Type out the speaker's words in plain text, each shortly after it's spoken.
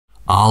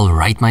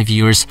Alright my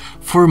viewers,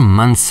 for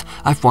months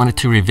I've wanted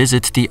to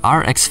revisit the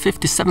RX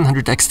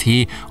 5700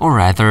 XT, or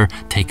rather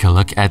take a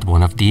look at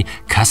one of the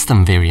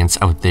custom variants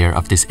out there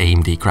of this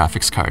AMD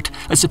graphics card.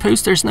 I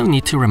suppose there's no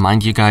need to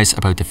remind you guys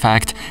about the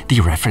fact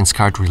the reference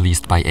card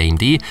released by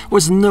AMD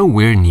was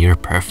nowhere near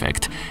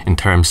perfect. In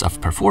terms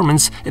of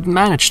performance, it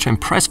managed to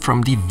impress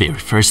from the very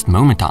first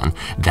moment on.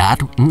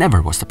 That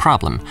never was the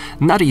problem.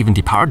 Not even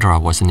the power draw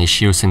was an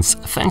issue, since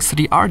thanks to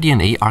the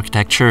RDNA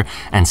architecture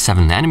and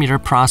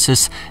 7nm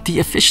process,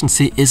 the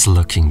efficiency is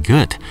looking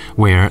good.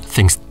 Where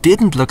things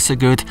didn't look so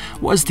good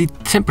was the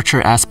temperature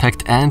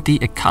aspect and the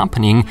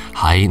accompanying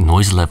high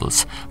noise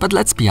levels. But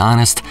let's be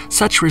honest,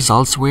 such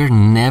results were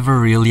never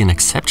really an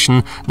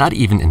exception, not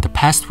even in the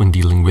past when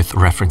dealing with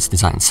reference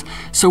designs.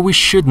 So we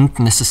shouldn't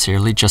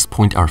necessarily just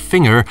point our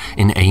finger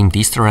in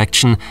AMD's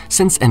direction,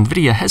 since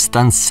Nvidia has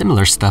done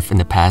similar stuff in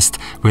the past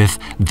with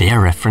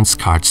their reference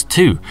cards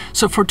too.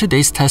 So for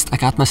today's test I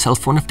got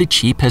myself one of the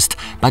cheapest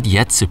but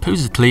yet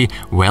supposedly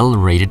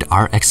well-rated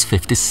RX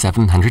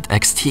 5700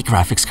 XT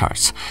graphics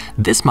cards.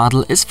 This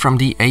model is from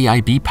the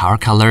AIB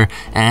PowerColor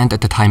and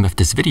at the time of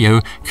this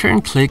video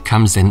currently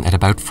comes in at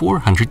about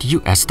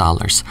 $400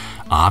 US.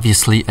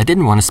 Obviously I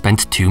didn't want to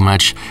spend too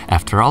much.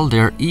 After all,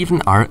 there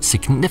even are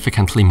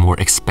significantly more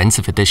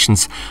expensive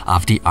editions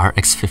of the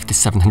RX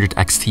 5700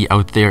 XT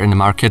out there in the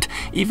market.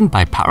 Even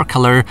by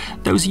PowerColor,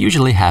 those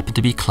usually happen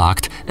to be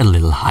clocked a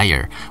little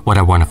higher. What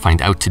I want to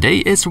find out today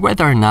is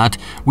whether or not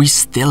we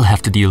still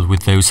have to deal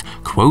with those,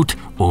 quote,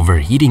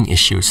 overheating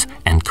issues,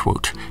 end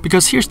quote.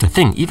 Because here's the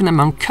thing, even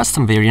among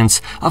custom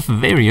variants of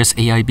various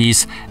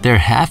AIBs, there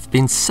have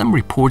been some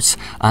reports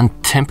on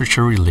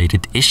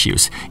temperature-related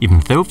issues,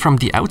 even though from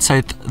the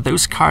outside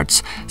those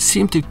cards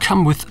seem to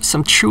come with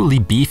some truly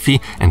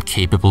beefy and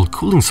capable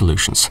cooling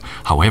solutions.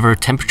 However,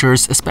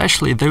 temperatures,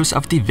 especially those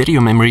of the video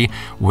memory,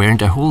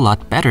 weren't a whole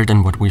lot better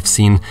than what we've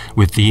seen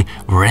with the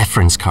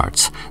reference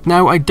cards.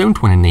 Now, I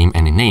don't want to name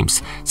any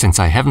names, since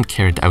I haven't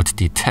carried out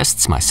the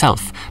tests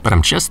myself, but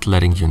I'm just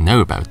letting you know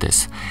about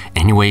this.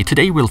 Anyway,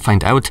 today we'll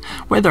find out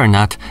whether or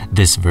not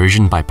this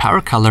version by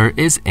PowerColor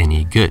is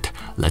any good.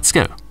 Let's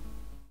go.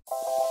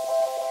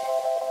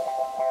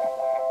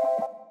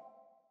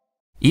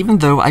 Even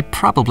though I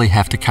probably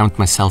have to count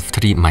myself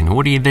to the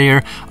minority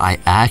there, I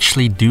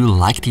actually do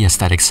like the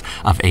aesthetics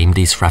of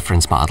AMD's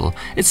reference model.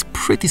 It's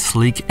pretty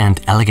sleek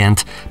and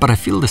elegant, but I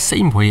feel the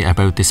same way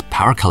about this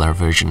PowerColor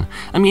version.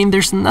 I mean,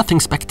 there's nothing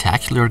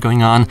spectacular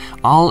going on,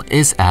 all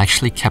is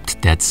actually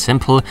kept dead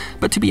simple,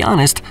 but to be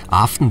honest,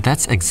 often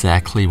that's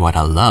exactly what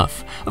I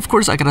love. Of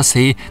course, I gotta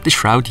say, the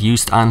shroud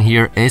used on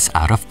here is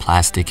out of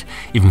plastic,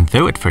 even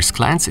though at first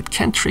glance it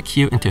can trick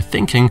you into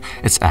thinking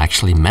it's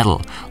actually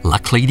metal.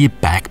 Luckily, the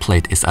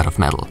backplate is out of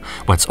metal.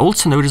 What's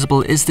also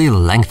noticeable is the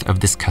length of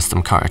this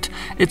custom card.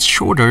 It's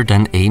shorter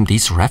than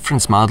AMD's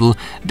reference model,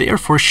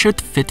 therefore should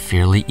fit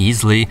fairly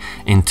easily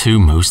into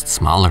most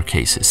smaller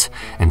cases.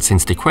 And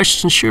since the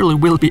question surely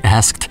will be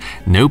asked,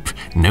 nope,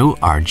 no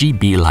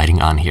RGB lighting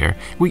on here.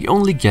 We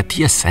only get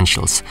the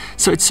essentials.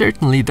 So it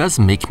certainly does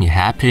make me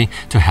happy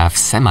to have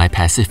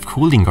semi-passive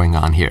cooling going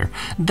on here.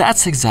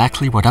 That's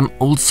exactly what I'm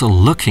also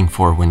looking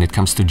for when it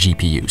comes to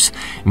GPUs,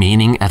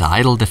 meaning at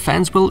idle the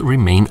fans will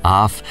remain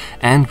off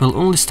and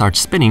will only start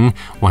spinning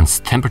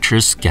once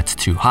temperatures get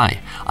too high.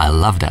 I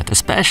love that,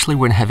 especially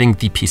when having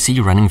the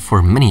PC running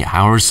for many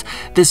hours.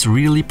 This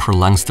really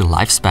prolongs the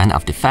lifespan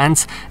of the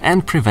fans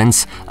and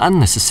prevents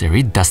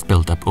unnecessary dust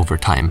buildup over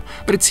time.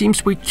 But it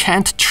seems we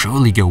can't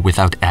truly go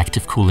without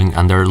active cooling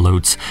under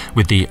loads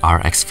with the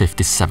RX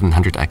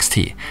 5700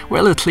 XT.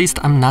 Well, at least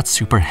I'm not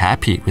super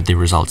happy with the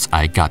results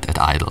I got at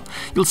idle.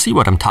 You'll see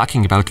what I'm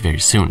talking about very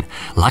soon.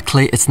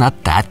 Luckily, it's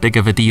not that big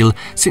of a deal,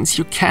 since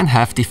you can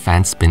have the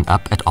fan spin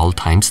up at all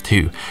times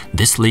too.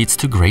 This leads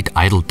to great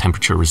idle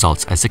temperature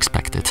results as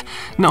expected.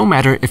 No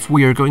matter if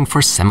we are going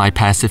for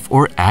semi-passive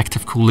or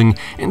active cooling,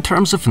 in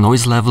terms of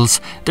noise levels,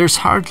 there's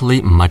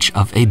hardly much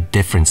of a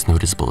difference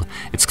noticeable.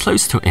 It's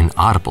close to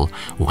inaudible.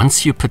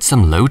 Once you put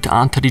some load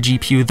onto the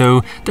GPU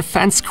though, the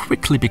fans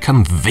quickly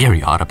become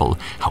very audible.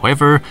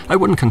 However, I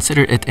wouldn't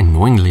consider it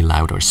annoyingly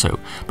loud or so,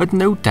 but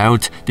no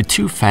doubt the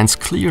two fans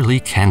clearly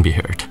can be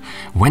heard.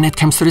 When it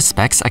comes to the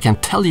specs, I can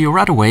tell you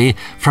right away,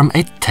 from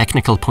a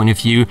technical point of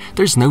view,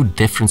 there's no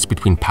difference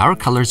between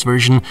PowerColor's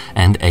version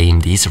and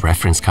AMD's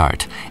reference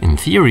card. In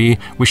theory,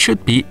 we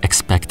should be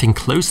expecting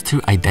close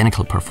to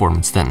identical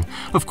performance then.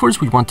 Of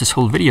course, we want this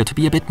whole video to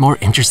be a bit more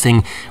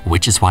interesting,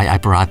 which is why I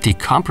brought the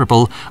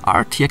comparable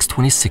RTX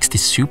 2060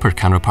 Super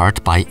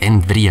counterpart by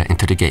Nvidia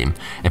into the game.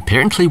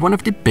 Apparently, one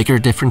of the bigger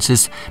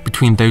differences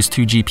between those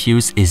two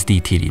GPUs is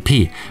the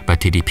TDP, but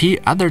TDP,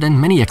 other than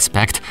many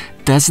expect,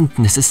 doesn't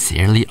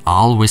necessarily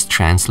always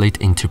translate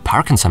into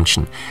power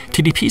consumption.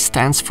 TDP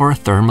stands for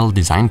thermal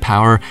design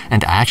power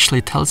and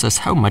actually tells us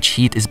how much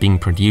heat is being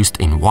produced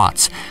in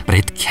watts, but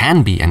it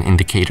can be an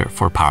indicator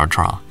for power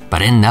draw.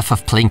 But enough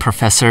of playing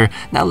professor,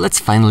 now let's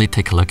finally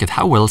take a look at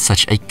how well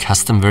such a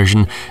custom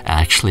version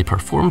actually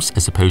performs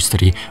as opposed to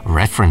the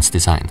reference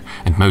design,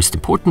 and most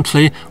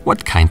importantly,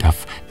 what kind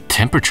of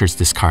temperatures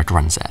this card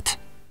runs at.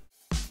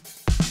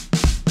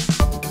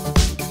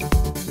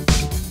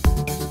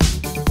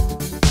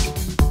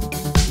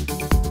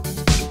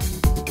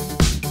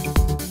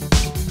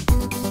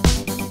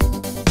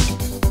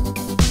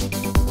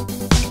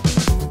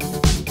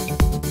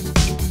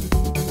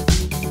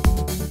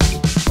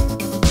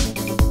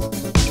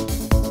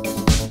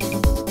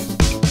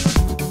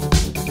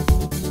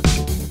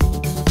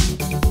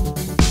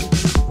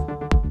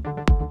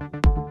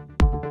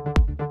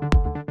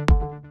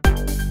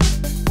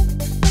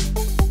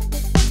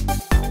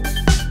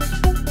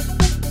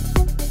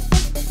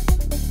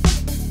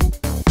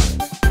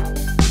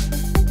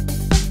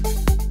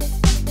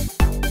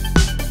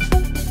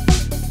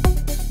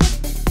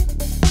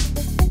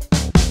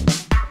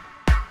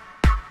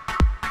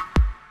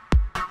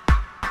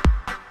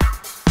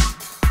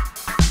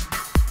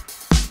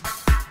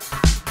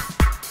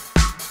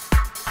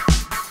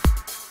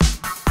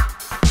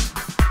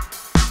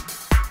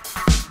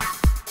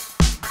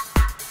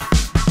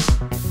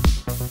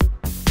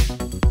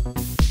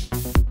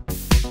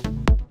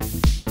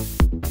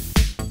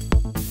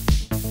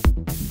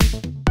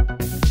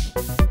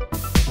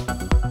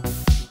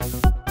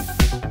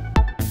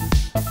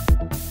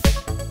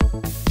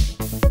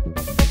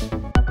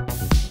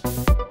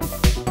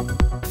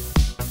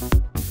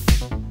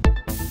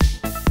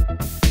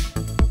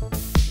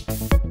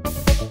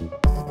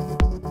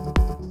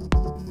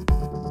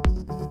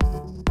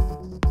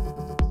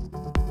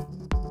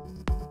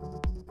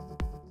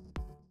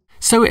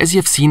 So as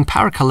you've seen,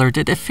 PowerColor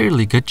did a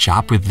fairly good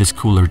job with this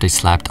cooler they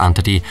slapped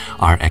onto the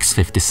RX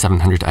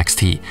 5700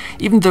 XT.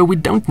 Even though we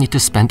don't need to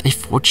spend a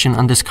fortune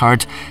on this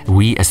card,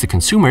 we as the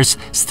consumers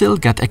still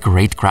get a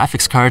great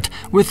graphics card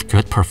with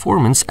good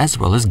performance as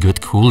well as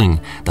good cooling,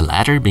 the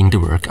latter being the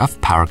work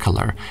of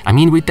PowerColor. I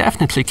mean, we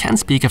definitely can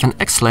speak of an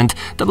excellent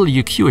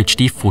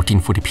WQHD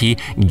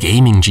 1440p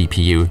gaming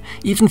GPU.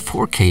 Even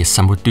 4K is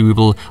somewhat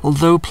doable,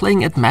 although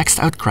playing at maxed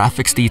out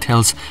graphics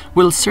details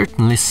will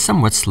certainly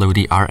somewhat slow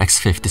the RX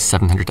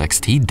 5700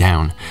 XT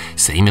down.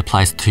 Same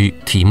applies to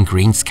Team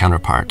Green's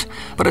counterpart.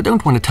 But I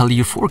don't want to tell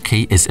you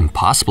 4K is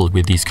impossible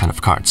with these kind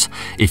of cards.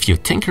 If you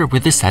tinker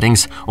with the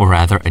settings, or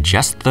rather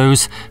adjust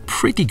those,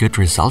 pretty good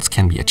results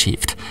can be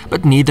achieved.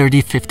 But neither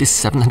the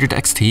 5700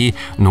 XT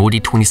nor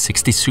the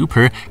 2060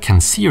 Super can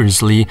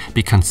seriously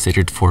be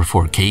considered for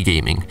 4K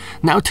gaming.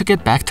 Now, to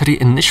get back to the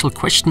initial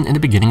question in the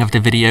beginning of the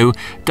video,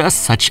 does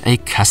such a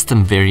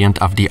custom variant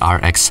of the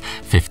RX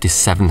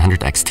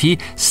 5700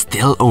 XT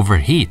still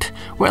overheat?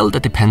 Well,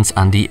 that depends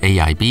on the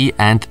AIB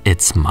and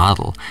its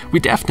model. We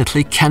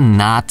definitely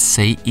cannot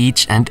say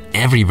each and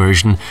every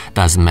version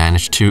does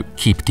manage to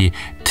keep the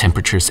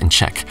temperatures in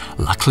check.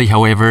 Luckily,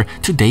 however,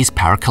 today's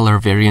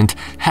PowerColor variant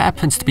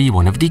happens to be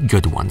one of the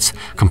good ones.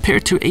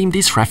 Compared to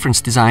AMD's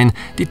reference design,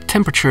 the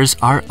temperatures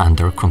are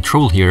under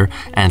control here,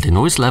 and the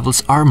noise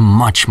levels are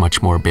much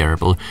more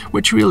bearable,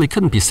 which really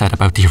couldn't be said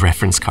about the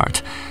reference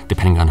card,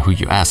 depending on who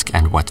you ask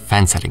and what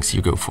fan settings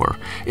you go for.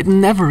 It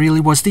never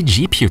really was the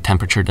GPU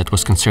temperature that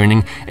was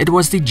concerning, it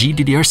was the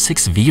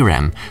GDDR6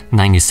 VRAM.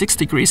 96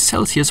 degrees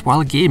Celsius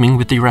while gaming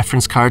with the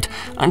reference card,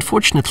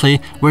 unfortunately,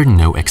 were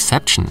no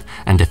exception.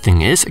 And the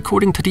thing is,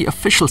 according to the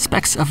official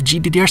specs of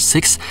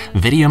GDDR6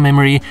 video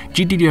memory,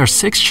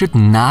 GDDR6 should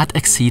not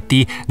exceed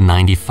the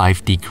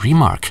 95 degree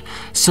mark.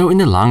 So in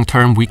the long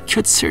term, we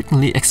could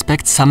certainly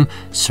expect some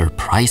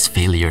surprise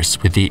failures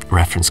with the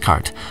reference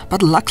card.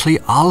 But luckily,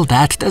 all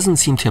that doesn't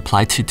seem to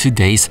apply to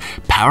today's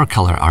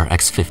PowerColor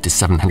RX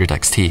 5700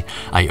 XT.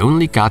 I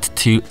only got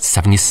to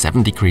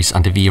 77 degrees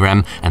on the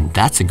VRAM, and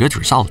that's a good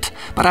result.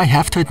 But I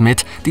have to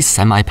admit, the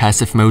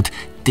semi-passive mode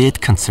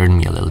did concern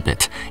me a little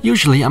bit.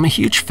 Usually I'm a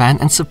huge fan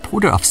and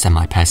supporter of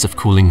semi-passive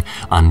cooling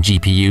on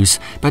GPUs,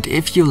 but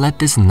if you let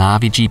this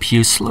Navi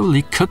GPU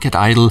slowly cook at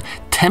idle,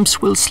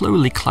 temps will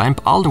slowly climb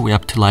all the way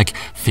up to like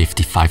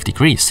 55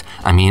 degrees.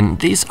 I mean,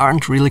 these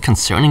aren't really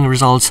concerning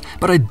results,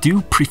 but I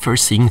do prefer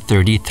seeing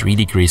 33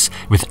 degrees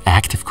with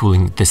active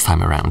cooling this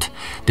time around.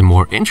 The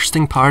more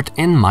interesting part,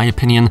 in my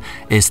opinion,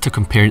 is to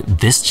compare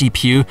this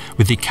GPU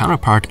with the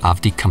counterpart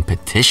of the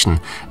competition.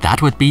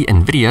 That would be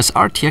NVIDIA's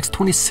RTX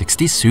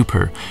 2060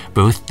 Super.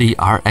 Both the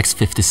RX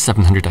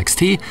 5700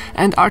 XT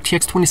and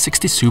RTX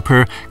 2060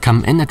 Super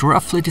come in at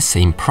roughly the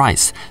same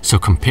price, so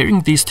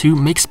comparing these two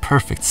makes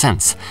perfect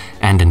sense.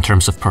 And in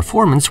terms of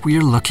performance, we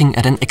are looking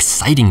at an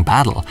exciting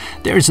battle.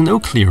 There is no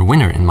clear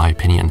winner in my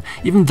opinion,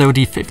 even though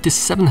the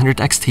 5700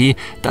 XT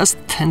does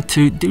tend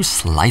to do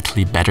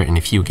slightly better in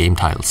a few game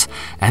titles.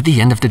 At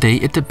the end of the day,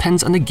 it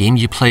depends on the game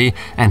you play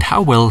and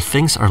how well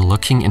things are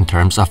looking in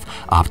terms of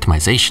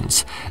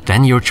optimizations.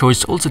 Then your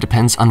choice also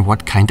depends on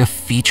what kind of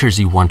features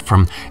you want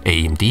from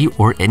AMD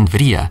or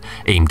NVIDIA.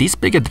 AMD's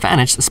big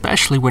advantage,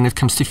 especially when it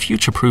comes to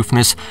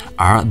future-proofness,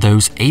 are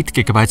those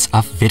 8GB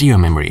of video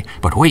memory.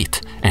 But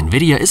wait,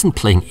 NVIDIA isn't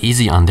playing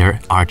easy on their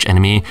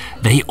arch-enemy.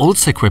 They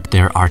also equipped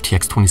their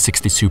RTX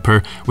 2060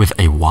 Super with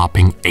a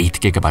whopping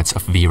 8GB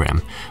of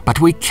VRAM.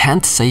 But we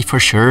can't say for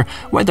sure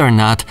whether or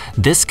not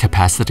this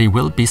capacity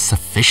will be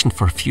sufficient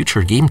for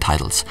future game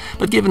titles.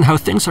 But given how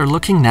things are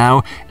looking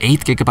now,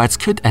 8GB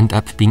could end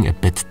up being a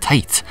bit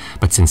tight.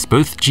 But since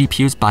both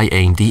GPUs by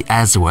AMD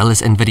as well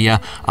as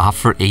NVIDIA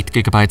offer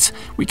 8GB,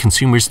 we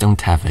consumers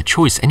don't have a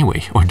choice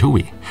anyway, or do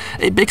we?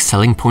 A big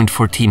selling point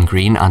for Team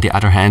Green, on the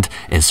other hand,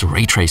 is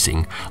ray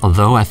tracing.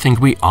 Although I think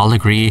we all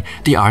agree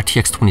the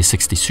RTX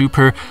 2060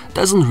 Super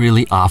doesn't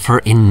really offer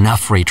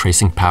enough ray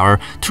tracing power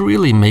to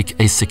really make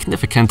a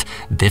significant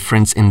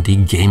difference in the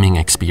gaming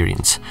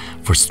experience.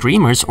 For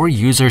streamers or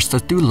users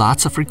that do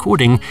lots of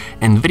recording,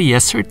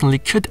 NVIDIA certainly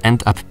could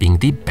end up being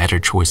the better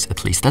choice,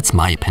 at least that's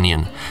my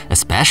opinion.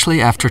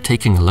 Especially after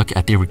taking a look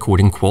at the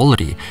recording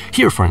quality.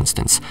 Here, for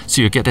instance,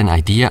 so you get an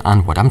idea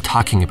on what I'm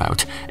talking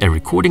about. A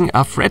recording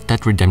of Red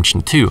Dead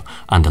Redemption 2,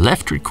 on the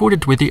left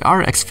recorded with the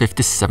RX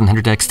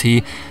 5700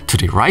 XT, to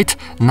the right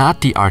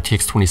not the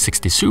RTX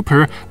 2060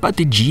 Super, but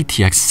the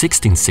GTX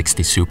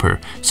 1660 Super.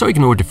 So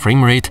ignore the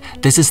frame rate,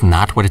 this is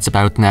not what it's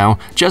about now,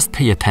 just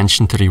pay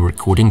attention to the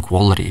recording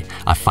quality.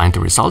 I find the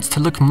results to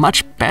look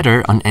much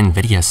better on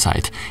NVIDIA's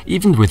side,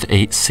 even with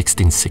a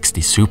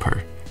 1660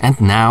 Super. And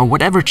now,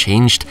 whatever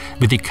changed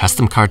with the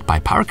custom card by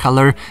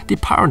PowerColor, the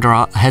power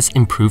draw has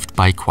improved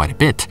by quite a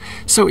bit.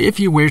 So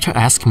if you were to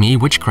ask me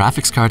which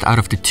graphics card out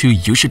of the two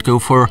you should go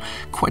for,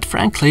 quite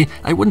frankly,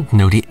 I wouldn't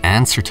know the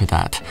answer to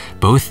that.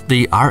 Both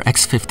the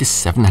RX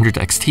 5700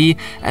 XT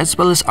as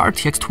well as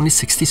RTX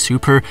 2060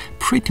 Super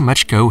pretty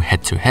much go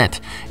head to head.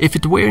 If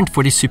it weren't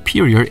for the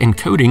superior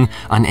encoding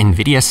on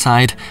NVIDIA's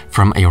side,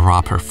 from a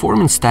raw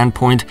performance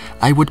standpoint,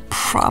 I would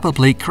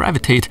probably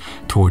gravitate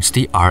towards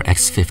the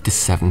RX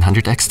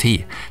 5700 XT.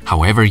 XT.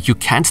 However, you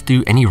can't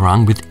do any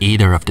wrong with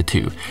either of the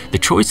two. The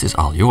choice is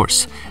all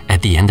yours.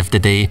 At the end of the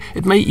day,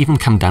 it may even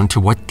come down to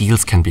what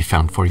deals can be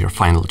found for your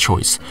final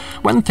choice.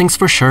 One thing's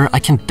for sure, I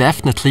can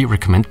definitely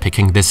recommend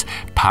picking this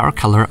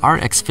PowerColor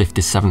RX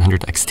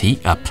 5700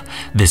 XT up.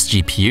 This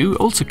GPU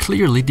also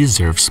clearly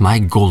deserves my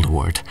gold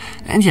award.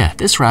 And yeah,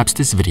 this wraps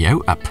this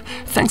video up.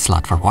 Thanks a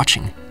lot for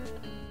watching.